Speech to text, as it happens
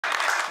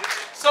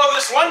So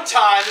this one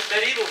time at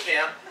medieval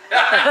camp,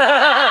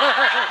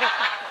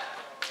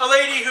 a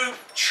lady who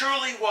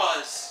truly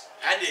was,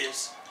 and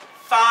is,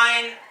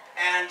 fine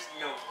and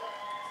noble,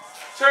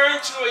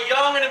 turned to a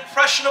young and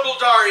impressionable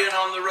Dahrien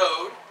on the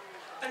road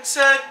and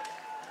said,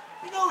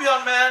 "You know,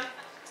 young man,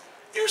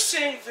 you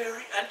sing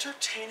very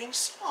entertaining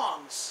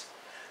songs,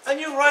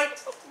 and you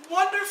write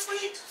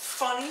wonderfully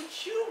funny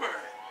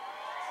humor.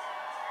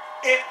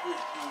 It would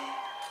be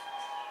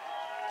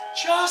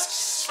just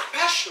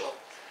special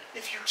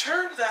if you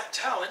turned that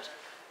talent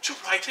to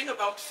writing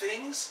about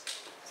things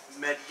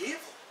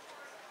medieval."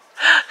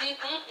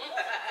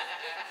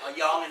 A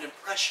young and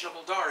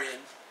impressionable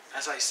Dahrien,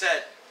 as I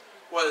said,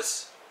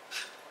 was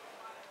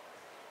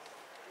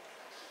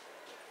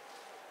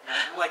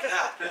like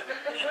that.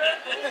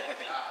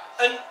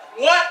 And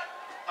what,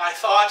 I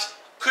thought,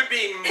 could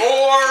be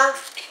more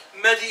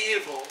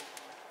medieval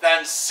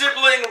than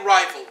sibling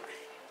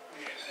rivalry?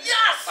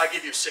 Yes! I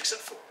give you 6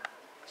 and 4.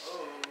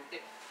 Oh.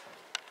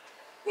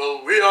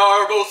 Well, we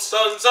are both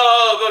sons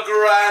of a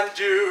Grand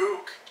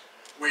Duke.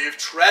 We've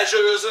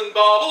treasures and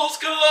baubles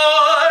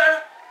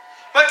galore.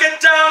 But get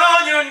down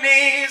on your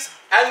knees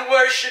and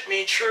worship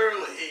me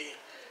truly,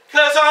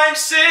 'cause I'm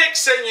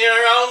 6 and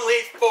you're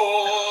only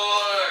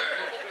 4.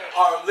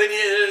 Our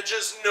lineage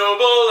is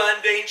noble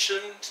and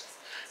ancient,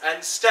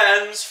 and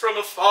stems from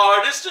a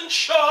far distant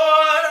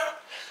shore.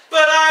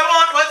 But I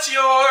want what's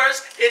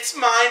yours, it's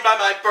mine by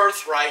my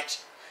birthright,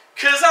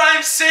 'cause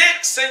I'm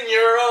 6 and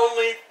you're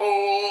only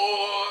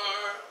 4.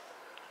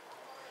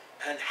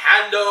 And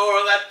hand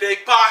over that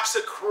big box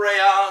of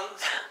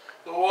crayons,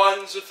 the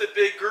ones with the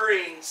big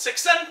green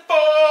 6 and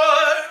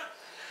 4.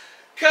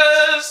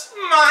 'Cause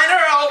mine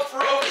are all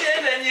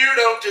broken and you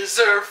don't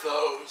deserve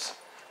those,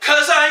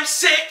 'cause I'm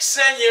 6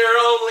 and you're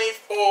only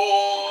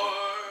 4.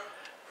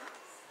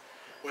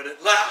 When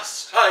at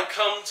last I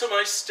come to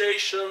my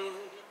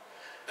station,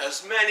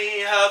 as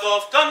many have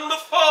oft done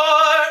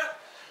before,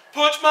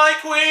 put my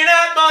queen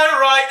at my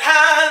right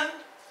hand.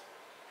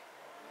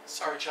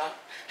 Sorry, John.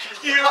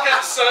 You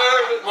can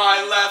serve at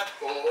my left,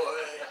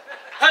 boy,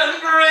 and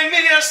bring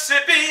me a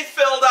sippy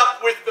filled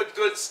up with the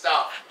good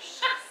stuff,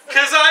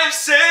 'cause I'm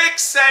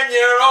 6 and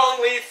you're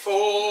only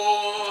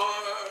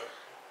 4.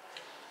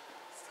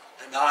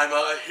 And I'm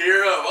a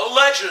hero, a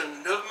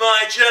legend of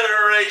my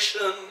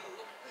generation,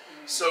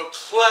 so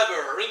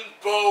clever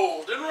and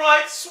bold and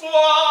right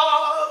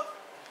suave.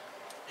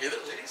 Hey there,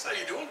 ladies, how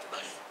you doing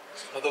tonight?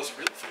 Are those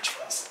real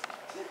features?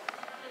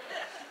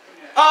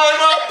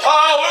 I'm a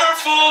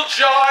powerful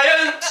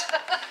giant.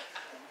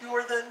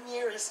 You're the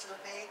nearest of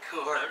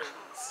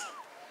acorns,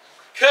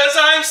 'cause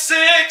I'm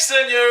 6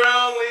 and you're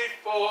only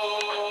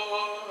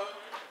 4.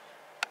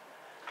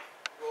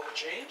 Roll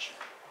change.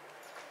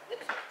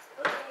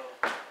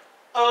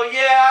 Oh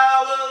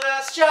yeah, well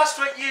that's just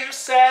what you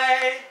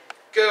say.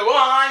 Go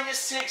on, you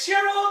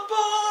 6-year-old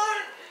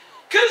boy,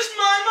 'cause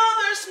my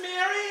mother's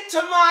married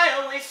to my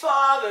only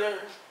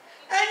father,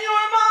 and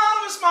your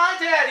mom was my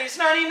daddy's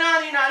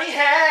nanny,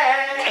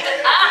 hey.